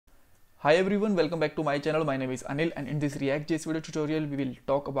Hi everyone, welcome back to my channel. My name is Anil and in this React.js video tutorial we will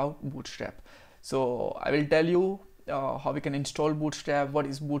talk about Bootstrap. So I will tell you how we can install Bootstrap, what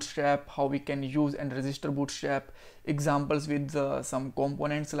is Bootstrap, how we can use and register Bootstrap, examples with some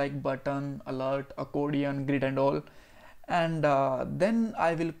components like button, alert, accordion, grid and all. And then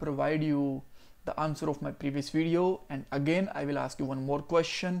I will provide you the answer of my previous video, and again I will ask you one more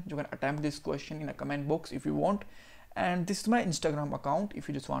question. You can attempt this question in a comment box if you want. And this is my Instagram account if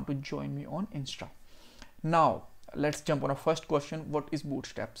you just want to join me on Insta. Now let's jump on a first question. What is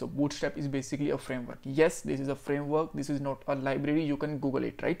Bootstrap? So Bootstrap is basically a framework. Yes, this is a framework, this is not a library. You can Google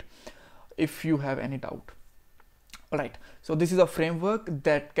it, right, if you have any doubt. Alright, so this is a framework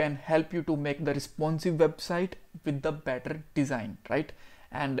that can help you to make the responsive website with the better design, right?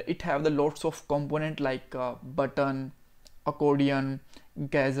 And it have the lots of component like button, accordion,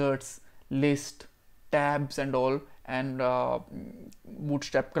 gadgets, list, tabs and all, and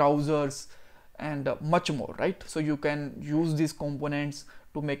Bootstrap browsers and much more, right? So you can use these components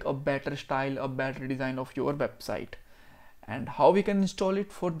to make a better style, a better design of your website. And how we can install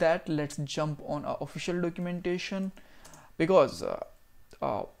it? For that, let's jump on our official documentation, because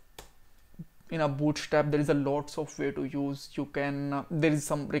in a Bootstrap there is a lots of way to use. You can there is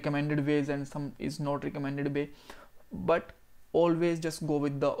some recommended ways and some is not recommended way, but always just go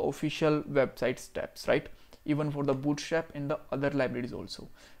with the official website steps, right? Even for the Bootstrap in the other libraries also.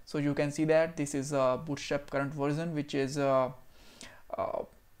 So you can see that this is a Bootstrap current version, which is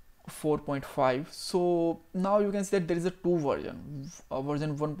 4.5. so now you can see that there is a two version,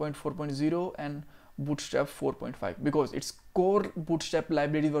 version 1.4.0 and Bootstrap 4.5, because its core Bootstrap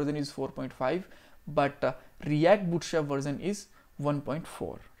library version is 4.5, but React Bootstrap version is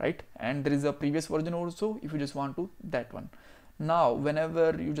 1.4, right? And there is a previous version also if you just want to that one. Now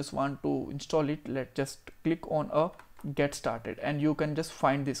whenever you just want to install it, let's just click on a get started and you can just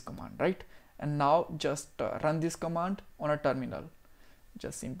find this command, right? And now just run this command on a terminal.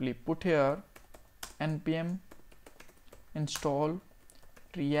 Just simply put here npm install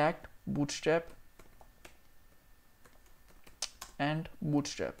react bootstrap and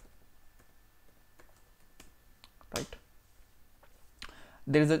bootstrap, right?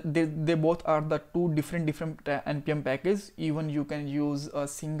 They both are the two different npm packages. Even you can use a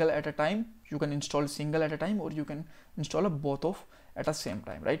single at a time, you can install single at a time, or you can install a both of at the same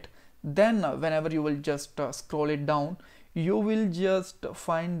time, right? Then whenever you will just scroll it down, you will just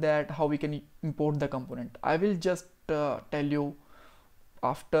find that how we can import the component. I will just tell you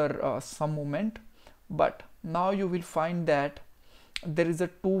after some moment, but now you will find that there is a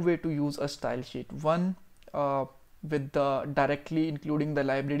two way to use a style sheet. One with the directly including the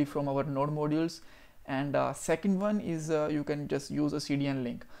library from our node modules, and second one is you can just use a CDN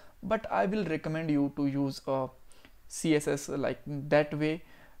link, but I will recommend you to use a CSS like that way,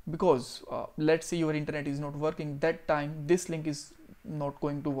 because let's say your internet is not working, that time this link is not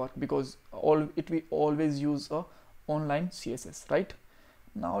going to work, because we always use a online CSS, right?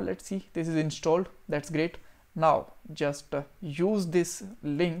 Now let's see, this is installed, that's great. Now just use this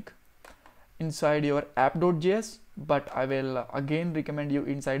link inside your app.js, but I will again recommend you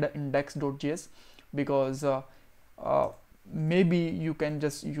inside the index.js, because maybe you can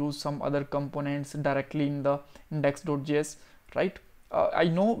just use some other components directly in the index.js, right? I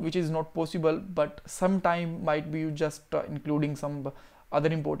know which is not possible, but sometime might be you just including some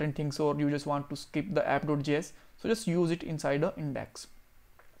other important things, or you just want to skip the app.js, so just use it inside the index.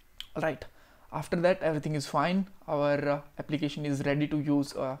 All right, after that everything is fine. Our application is ready to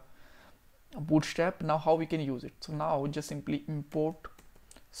use Bootstrap. Now how we can use it? So now just simply import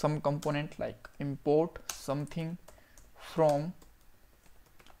some component, like import something from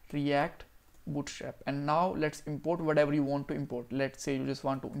React Bootstrap, and now let's import whatever you want to import. Let's say you just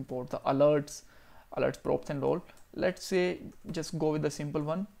want to import the alerts props and all. Let's say just go with the simple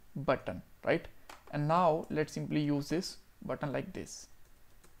one, button, right? And now let's simply use this button like this,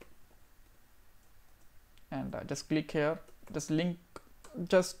 and just click here,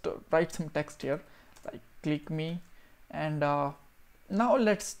 just write some text here like click me, and now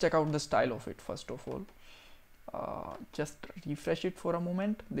let's check out the style of it. First of all, just refresh it for a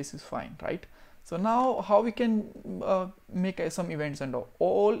moment. This is fine, right? So now how we can make some events, and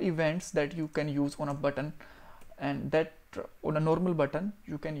all events that you can use on a button, and that on a normal button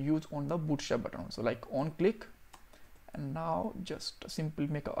you can use on the Bootstrap button also, like on click. And now just simply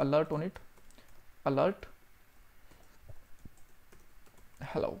make an alert on it, alert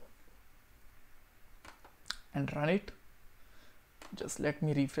hello, and run it. Just let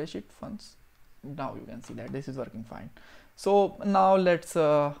me refresh it once. Now you can see that this is working fine. So now let's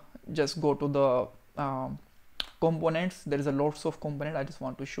just go to the components, there is a lots of component. I just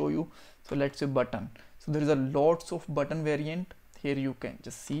want to show you. So let's say button. So there is a lots of button variant. Here you can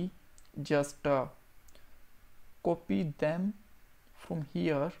just see, just copy them from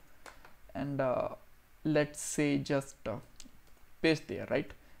here and let's say just paste there,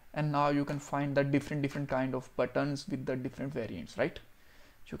 right? And now you can find the different kind of buttons with the different variants, right?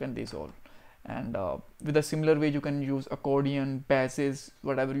 You can this all, and with a similar way you can use accordion, badges,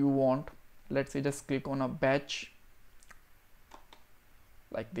 whatever you want. Let's say just click on a badge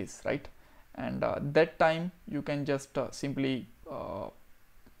like this, right? And that time you can just simply oh,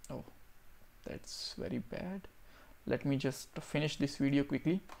 that's very bad. Let me just finish this video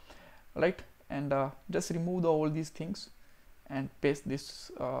quickly, right? And just remove all these things and paste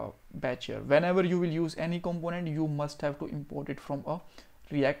this badge here. Whenever you will use any component, you must have to import it from a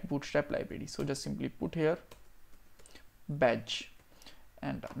React Bootstrap library. So just simply put here badge,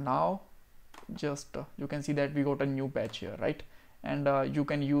 and now just you can see that we got a new badge here, right? And you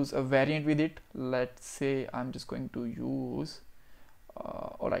can use a variant with it. Let's say I'm just going to use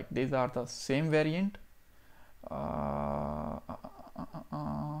all right, these are the same variant, right?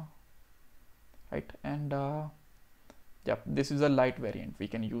 And yep, this is a light variant. We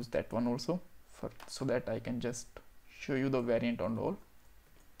can use that one also so that I can just show you the variant on all.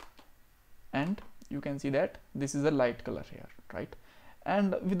 And you can see that this is a light color here, right?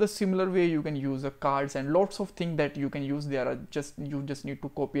 And with a similar way you can use a cards and lots of things that you can use. There are just, you just need to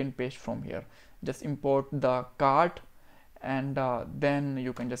copy and paste from here. Just import the card and then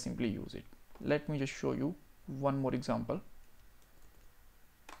you can just simply use it. Let me just show you one more example.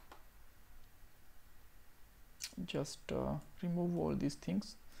 Just remove all these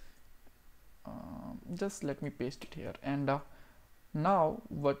things. Just let me paste it here, and now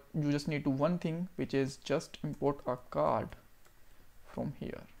what you just need to one thing, which is just import a card from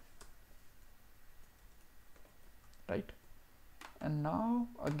here, right? And now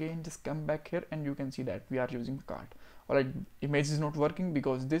again just come back here and you can see that we are using the card. All right, image is not working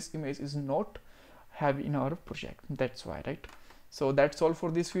because this image is not have in our project, that's why, right? So that's all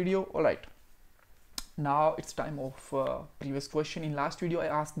for this video. All right, now it's time of previous question. In last video I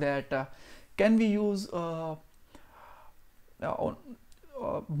asked that can we use modular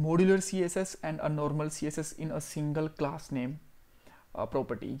CSS and a normal CSS in a single class name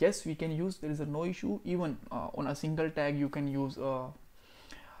property? Yes, we can use. There is no issue. Even on a single tag you can use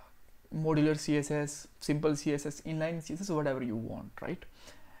modular CSS, simple CSS, inline CSS, whatever you want, right?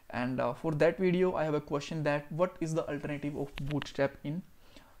 And for that video I have a question that what is the alternative of Bootstrap in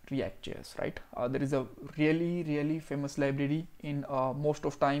React.js, right? There is a really famous library. In most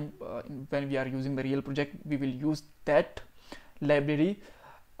of time when we are using the real project, we will use that library,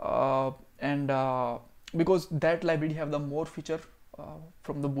 and because that library have the more feature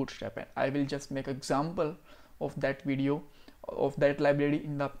from the Bootstrap, and I will just make example of that video of that library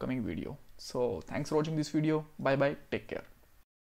in the upcoming video. So thanks for watching this video. Bye bye, take care.